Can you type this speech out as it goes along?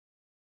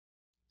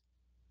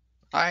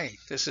Hi,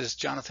 this is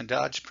Jonathan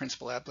Dodge,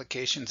 Principal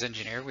Applications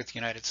Engineer with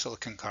United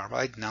Silicon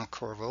Carbide, now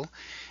Corvo,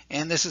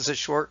 and this is a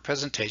short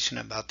presentation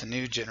about the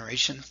new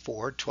Generation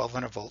 4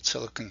 1200 volt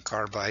silicon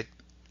carbide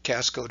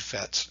Cascode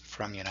FETs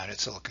from United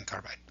Silicon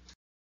Carbide.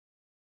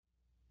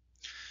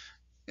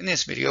 In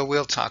this video,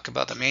 we'll talk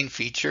about the main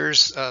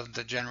features of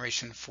the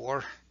Generation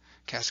 4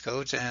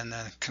 cascodes and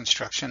the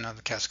construction of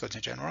the cascodes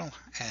in general,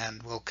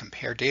 and we'll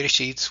compare data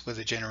sheets with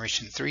the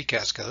Generation 3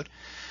 cascode.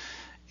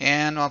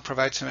 And I'll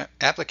provide some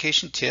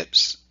application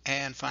tips,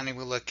 and finally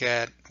we'll look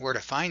at where to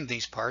find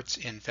these parts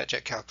in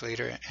FET-Jet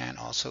calculator and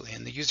also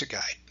in the user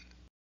guide.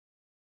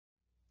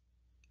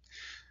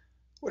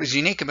 What is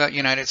unique about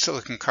United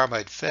Silicon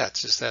Carbide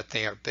FETs is that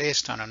they are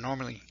based on a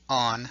normally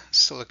on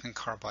silicon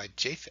carbide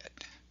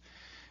JFET.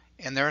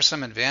 And there are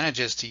some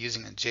advantages to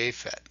using a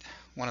JFET.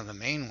 One of the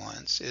main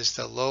ones is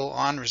the low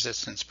on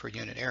resistance per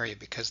unit area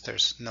because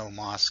there's no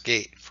MOS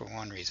gate for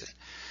one reason.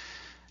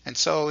 And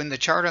so in the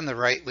chart on the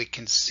right, we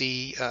can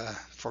see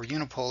for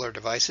unipolar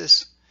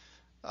devices,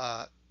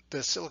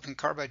 the silicon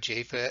carbide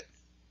JFET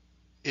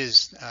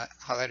is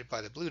highlighted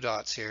by the blue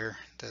dots here.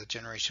 The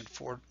Generation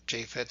 4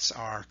 JFETs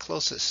are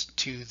closest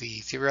to the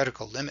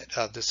theoretical limit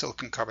of the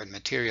silicon carbide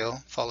material,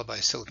 followed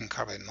by silicon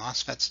carbide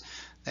MOSFETs.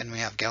 Then we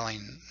have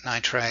gallium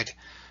nitride,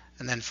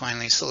 and then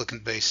finally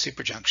silicon-based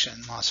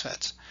superjunction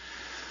MOSFETs.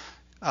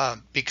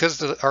 Because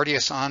the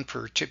RDS on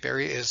per chip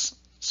area is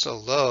so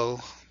low,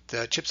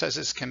 the chip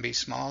sizes can be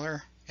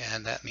smaller,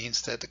 and that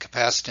means that the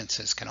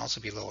capacitances can also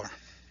be lower.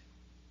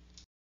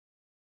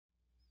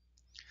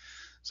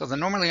 So the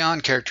normally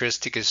on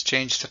characteristic is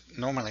changed to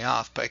normally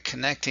off by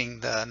connecting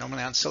the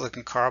normally on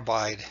silicon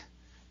carbide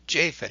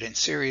JFET in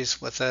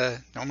series with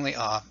a normally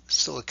off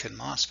silicon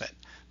MOSFET.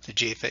 The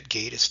JFET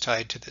gate is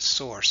tied to the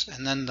source,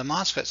 and then the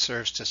MOSFET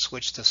serves to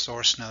switch the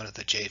source node of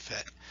the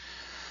JFET.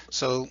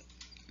 So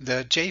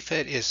the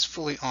JFET is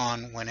fully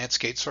on when its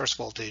gate source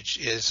voltage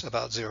is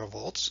about 0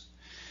 volts.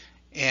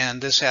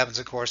 And this happens,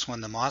 of course,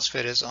 when the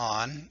MOSFET is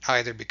on,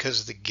 either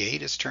because the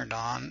gate is turned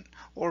on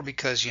or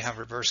because you have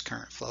reverse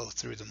current flow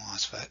through the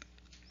MOSFET.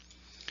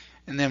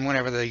 And then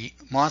whenever the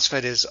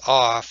MOSFET is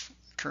off,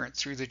 current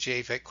through the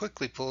JFET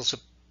quickly pulls the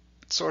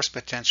source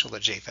potential to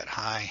JFET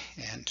high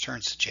and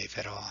turns the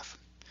JFET off.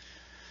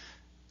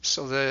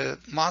 So the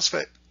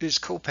MOSFET is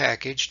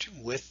co-packaged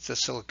with the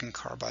silicon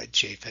carbide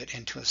JFET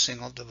into a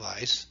single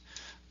device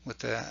with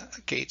the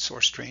gate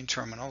source drain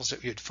terminals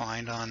that you'd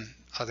find on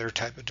other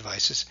type of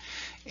devices.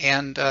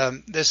 And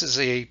this is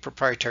a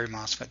proprietary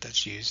MOSFET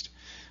that's used.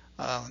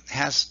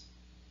 Has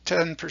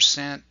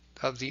 10%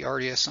 of the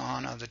RDS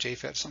on of the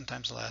JFET,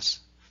 sometimes less.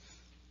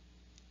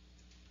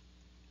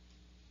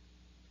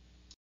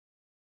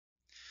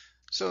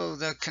 So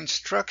the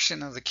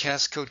construction of the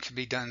cascode can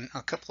be done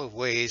a couple of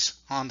ways.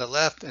 On the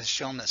left is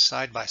shown the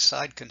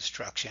side-by-side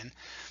construction,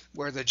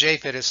 where the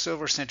JFET is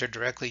silver centered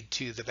directly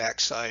to the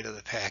back side of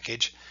the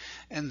package,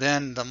 and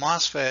then the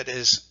MOSFET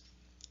is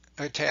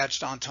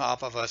attached on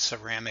top of a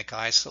ceramic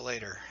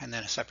isolator, and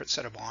then a separate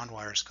set of bond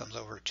wires comes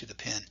over to the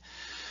pin.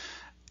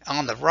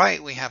 On the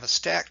right, we have a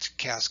stacked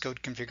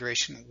cascode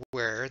configuration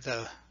where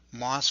the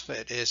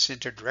MOSFET is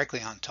centered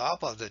directly on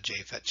top of the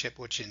JFET chip,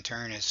 which in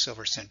turn is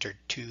silver centered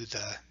to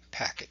the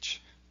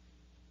package.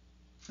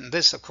 And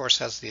this, of course,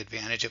 has the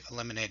advantage of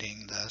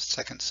eliminating the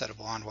second set of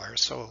bond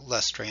wires, so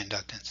less stray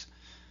inductance.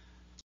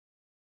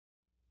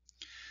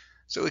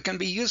 So it can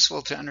be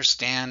useful to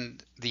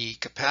understand the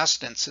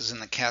capacitances in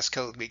the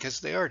cascode because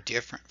they are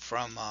different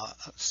from,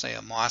 say,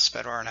 a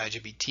MOSFET or an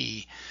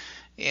IGBT.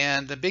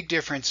 And the big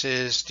difference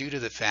is due to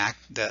the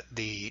fact that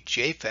the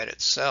JFET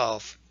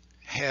itself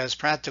has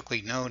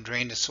practically no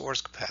drain to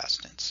source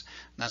capacitance.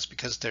 And that's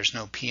because there's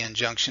no PN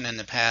junction in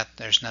the path.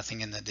 There's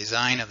nothing in the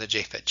design of the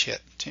JFET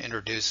chip to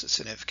introduce a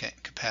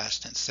significant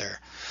capacitance there.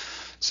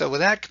 So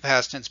with that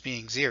capacitance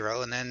being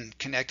 0 and then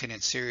connected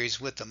in series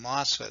with the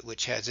MOSFET,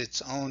 which has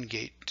its own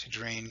gate to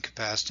drain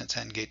capacitance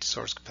and gate to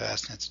source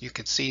capacitance, you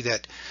can see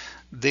that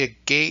the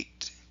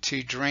gate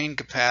to drain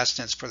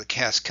capacitance for the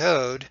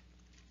cascode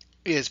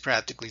is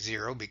practically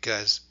 0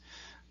 because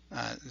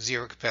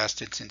 0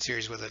 capacitance in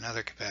series with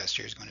another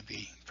capacitor is going to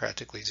be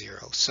practically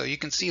 0. So you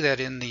can see that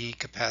in the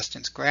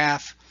capacitance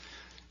graph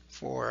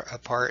for a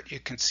part. You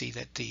can see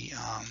that the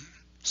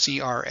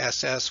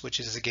CRSS, which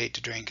is the gate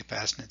to drain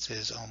capacitance,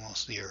 is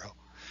almost 0.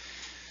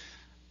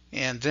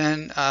 And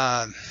then,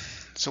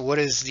 so what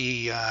is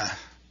the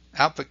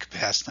output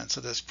capacitance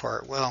of this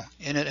part? Well,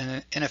 in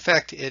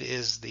effect, it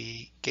is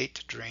the gate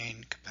to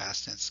drain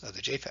capacitance of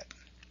the JFET.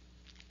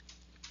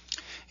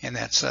 And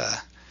that's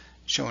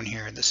shown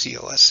here in the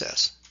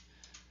COSS.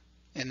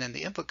 And then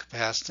the input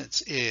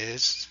capacitance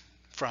is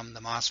from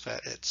the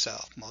MOSFET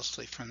itself,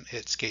 mostly from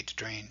its gate to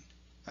drain,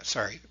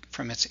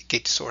 from its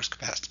gate to source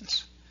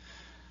capacitance.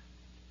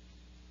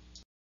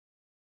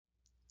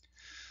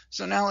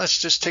 So now let's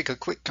just take a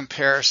quick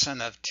comparison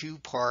of two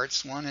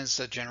parts. One is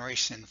the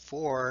Generation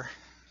 4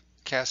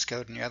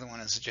 cascode and the other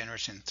one is the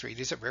Generation 3.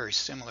 These are very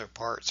similar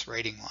parts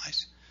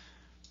rating-wise.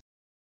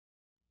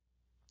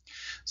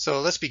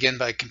 So let's begin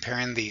by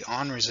comparing the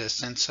on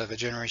resistance of a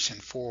Generation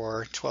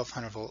 4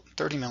 1200 volt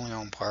 30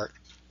 milliohm part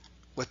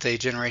With a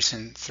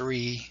generation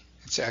 3,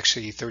 it's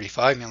actually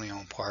 35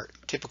 milliohm part,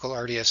 typical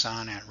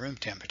RDS(on) at room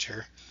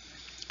temperature.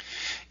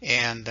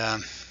 And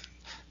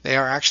they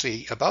are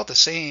actually about the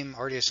same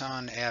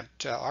RDS(on)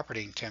 at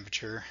operating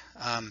temperature.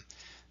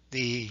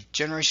 The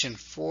generation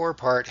 4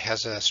 part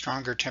has a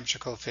stronger temperature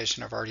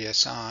coefficient of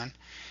RDS(on),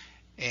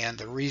 and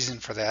the reason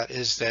for that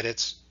is that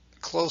it's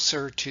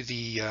closer to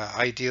the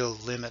ideal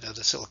limit of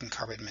the silicon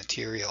carbide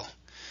material.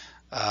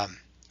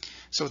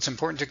 So it's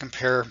important to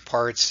compare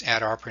parts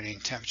at operating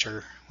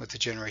temperature with the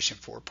generation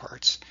 4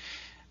 parts.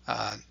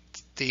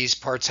 These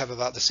parts have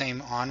about the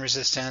same on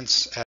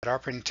resistance at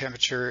operating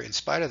temperature, in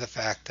spite of the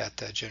fact that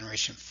the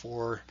generation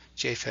 4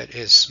 JFET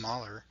is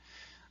smaller,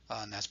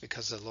 and that's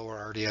because of the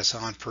lower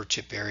RDS(on) per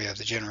chip area of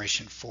the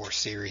generation 4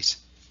 series.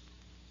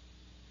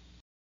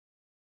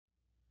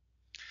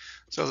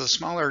 So the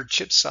smaller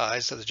chip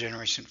size of the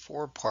generation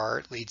 4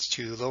 part leads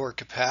to lower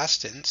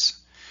capacitance,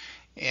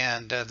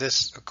 and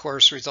this of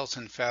course results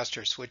in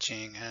faster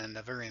switching. And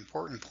a very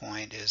important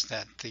point is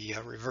that the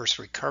reverse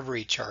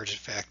recovery charge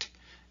effect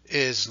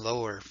is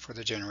lower for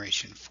the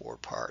generation 4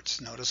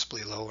 parts,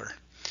 noticeably lower.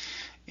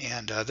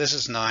 And this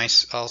is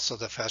nice. Also,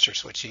 the faster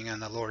switching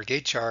and the lower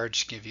gate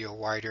charge give you a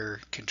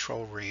wider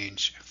control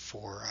range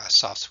for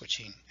soft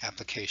switching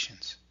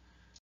applications.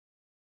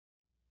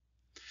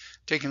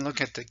 Taking a look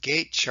at the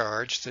gate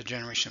charge, the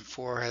generation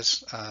 4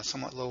 has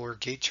somewhat lower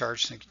gate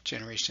charge than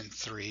generation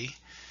 3.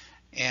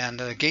 And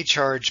the gate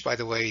charge, by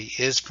the way,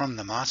 is from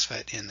the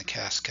MOSFET in the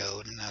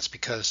Cascode, and that's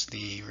because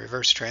the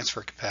reverse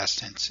transfer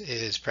capacitance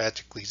is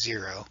practically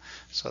zero,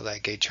 so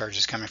that gate charge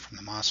is coming from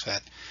the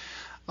MOSFET.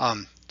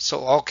 So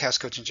all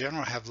Cascodes in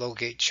general have low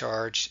gate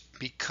charge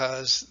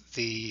because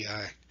the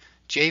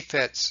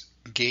JFET's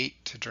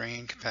gate to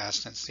drain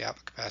capacitance, the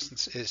output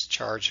capacitance, is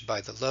charged by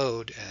the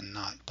load and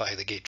not by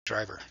the gate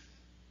driver.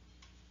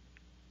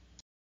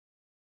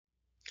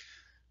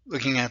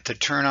 Looking at the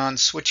turn-on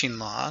switching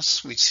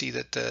loss, we see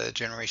that the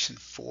generation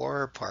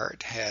 4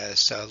 part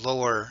has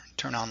lower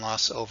turn-on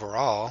loss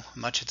overall.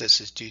 Much of this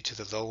is due to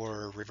the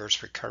lower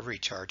reverse recovery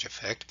charge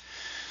effect.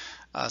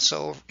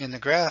 So in the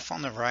graph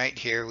on the right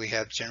here, we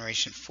have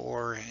generation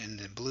 4 in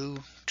the blue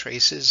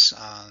traces.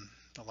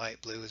 The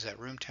light blue is at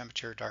room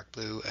temperature, dark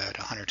blue at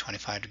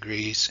 125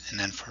 degrees. And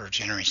then for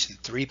generation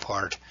 3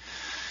 part,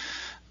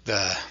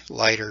 the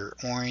lighter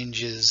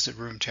orange is the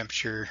room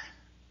temperature,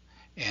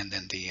 and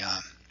then the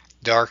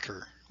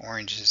darker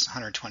orange is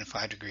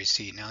 125 degrees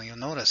C. Now you'll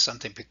notice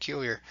something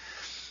peculiar.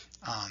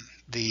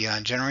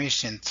 The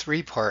generation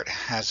 3 part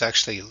has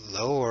actually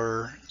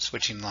lower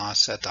switching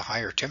loss at the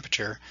higher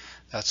temperature.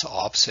 That's the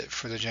opposite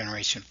for the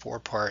generation 4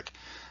 part.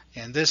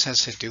 And this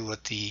has to do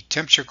with the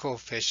temperature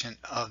coefficient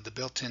of the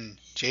built-in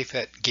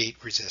JFET gate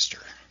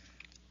resistor.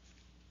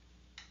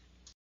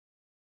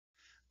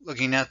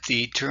 Looking at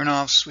the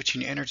turn-off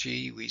switching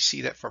energy, we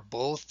see that for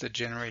both the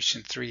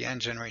generation 3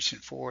 and generation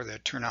 4, the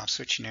turn-off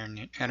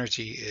switching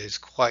energy is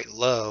quite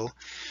low.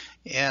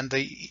 And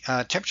the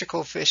temperature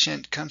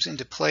coefficient comes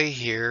into play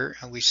here.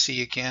 We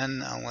see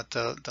again with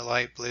the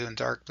light blue and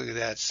dark blue,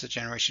 that's the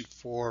generation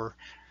 4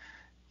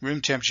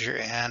 room temperature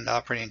and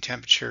operating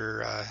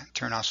temperature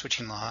turn-off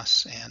switching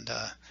loss. And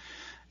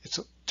its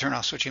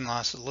turn-off switching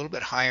loss is a little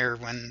bit higher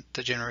when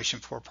the generation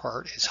 4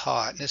 part is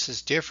hot. This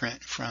is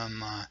different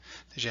from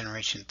the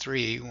generation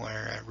 3,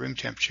 where at room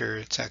temperature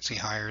it's actually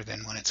higher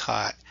than when it's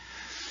hot.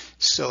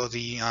 So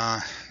the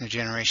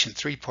generation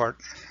 3 part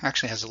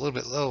actually has a little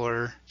bit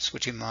lower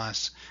switching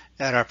loss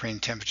at operating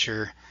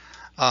temperature,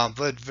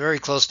 but very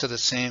close to the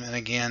same, and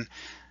again,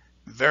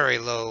 very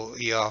low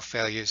EOF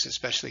values,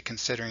 especially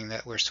considering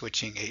that we're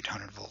switching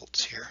 800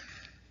 volts here.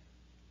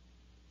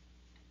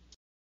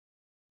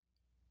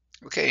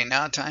 Okay,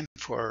 now time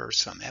for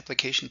some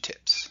application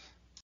tips.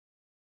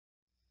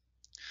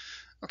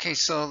 Okay,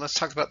 so let's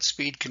talk about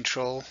speed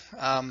control.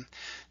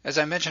 As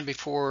I mentioned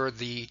before,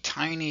 the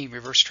tiny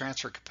reverse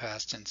transfer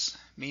capacitance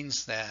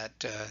means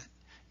that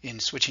in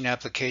switching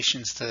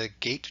applications, the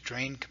gate to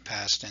drain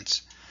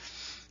capacitance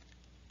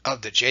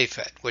of the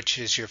JFET, which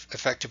is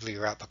effectively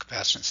your output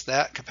capacitance,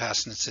 that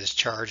capacitance is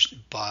charged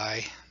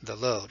by the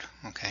load,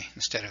 okay,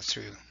 instead of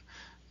through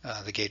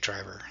the gate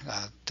driver.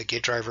 The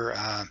gate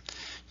driver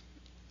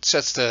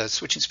sets the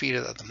switching speed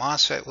of the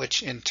MOSFET,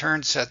 which in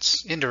turn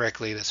sets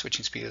indirectly the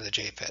switching speed of the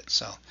JFET.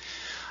 So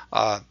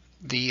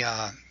the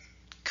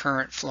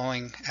current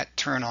flowing at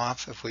turn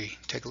off, if we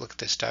take a look at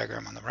this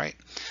diagram on the right,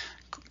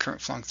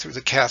 current flowing through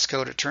the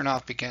Cascode at turn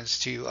off begins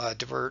to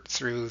divert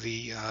through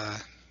the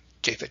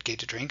JFET gate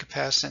to drain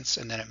capacitance,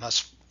 and then it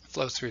must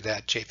flow through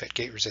that JFET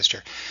gate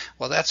resistor.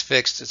 Well, that's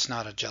fixed, it's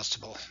not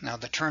adjustable. Now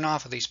the turn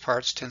off of these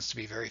parts tends to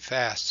be very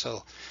fast,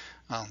 so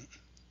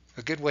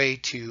a good way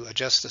to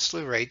adjust the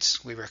slew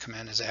rates we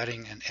recommend is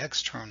adding an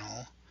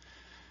external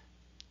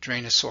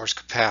drain to source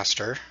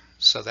capacitor.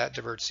 So that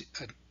diverts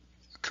a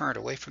current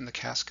away from the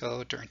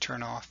Cascode during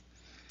turn off,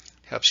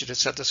 helps you to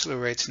set the slew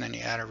rates, and then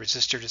you add a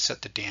resistor to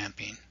set the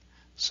damping.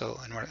 So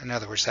in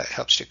other words, that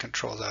helps you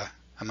control the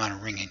amount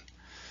of ringing.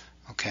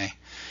 Okay,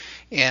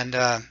 and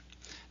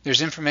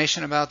there's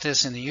information about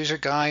this in the user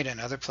guide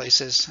and other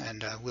places,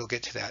 and we'll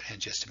get to that in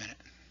just a minute.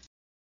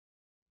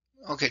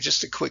 Okay,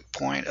 just a quick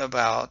point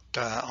about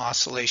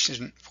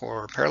oscillation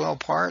for parallel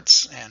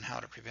parts and how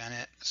to prevent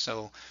it.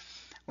 So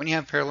when you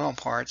have parallel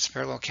parts,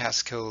 parallel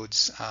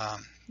cascodes,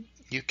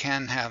 you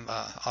can have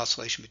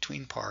oscillation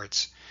between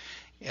parts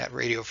at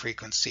radio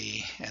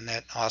frequency, and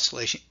that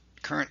oscillation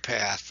current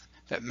path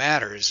that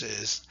matters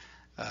is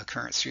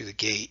current through the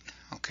gate,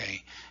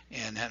 okay,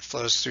 and that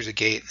flows through the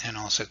gate and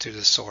also through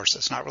the source.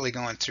 It's not really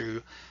going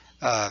through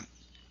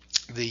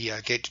the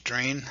gate to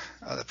drain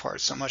the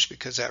part so much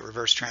because that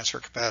reverse transfer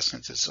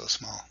capacitance is so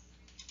small.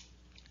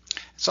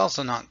 It's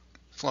also not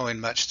flowing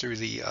much through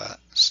the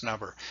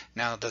snubber.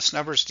 Now the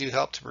snubbers do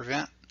help to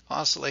prevent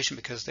oscillation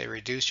because they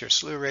reduce your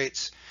slew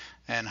rates,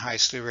 and high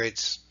slew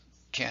rates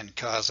can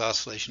cause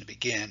oscillation to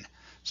begin.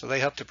 So they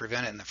help to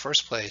prevent it in the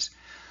first place,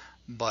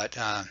 but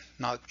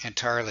not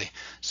entirely.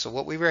 So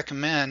what we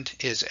recommend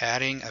is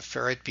adding a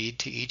ferrite bead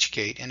to each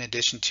gate in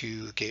addition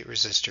to a gate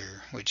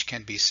resistor, which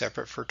can be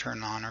separate for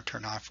turn on or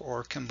turn off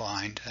or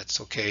combined. That's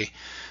okay,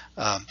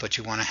 but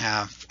you want to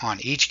have on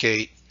each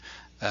gate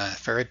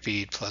ferrite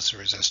bead plus a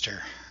resistor,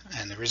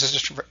 and the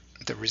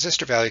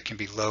resistor value can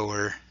be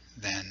lower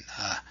than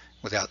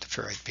without the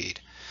ferrite bead.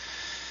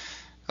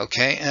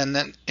 Okay, and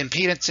then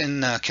impedance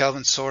in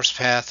Kelvin source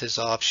path is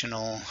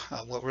optional.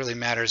 What really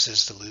matters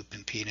is the loop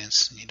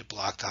impedance. You need to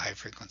block the high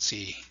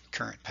frequency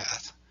current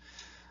path.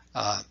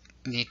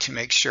 You need to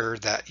make sure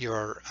that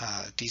your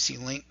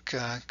DC link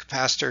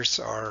capacitors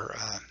are,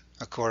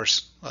 of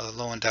course,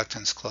 low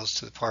inductance close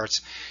to the parts,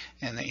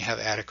 and that you have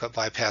adequate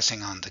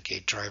bypassing on the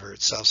gate driver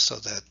itself so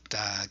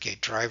that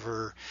gate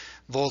driver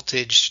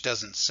voltage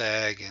doesn't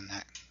sag and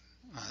that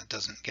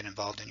doesn't get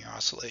involved in your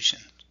oscillation.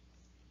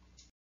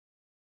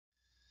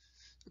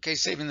 Okay,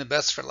 saving the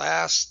best for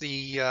last,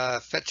 the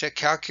FET-Jet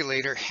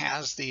calculator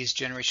has these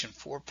generation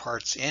 4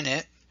 parts in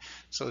it.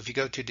 So if you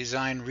go to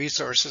Design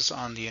Resources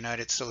on the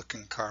United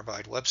Silicon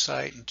Carbide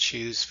website and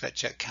choose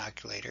FET-Jet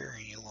calculator,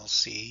 you will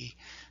see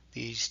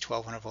these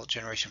 1200 volt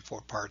generation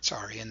 4 parts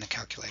are in the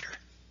calculator.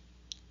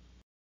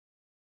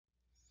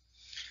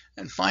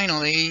 And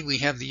finally, we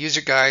have the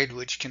user guide,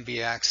 which can be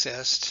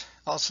accessed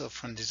also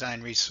from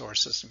Design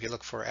Resources. If you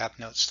look for app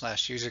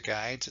notes/user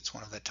guides, it's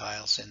one of the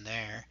tiles in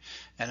there.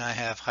 And I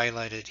have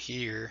highlighted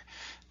here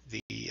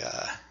the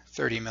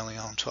 30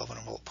 milliohm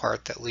 1200 volt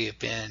part that we have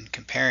been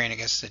comparing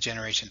against the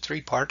generation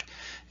 3 part.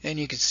 And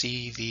you can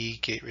see the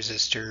gate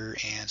resistor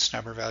and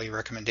snubber value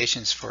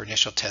recommendations for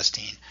initial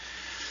testing.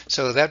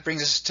 So that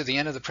brings us to the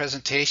end of the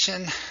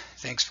presentation.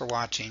 Thanks for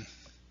watching.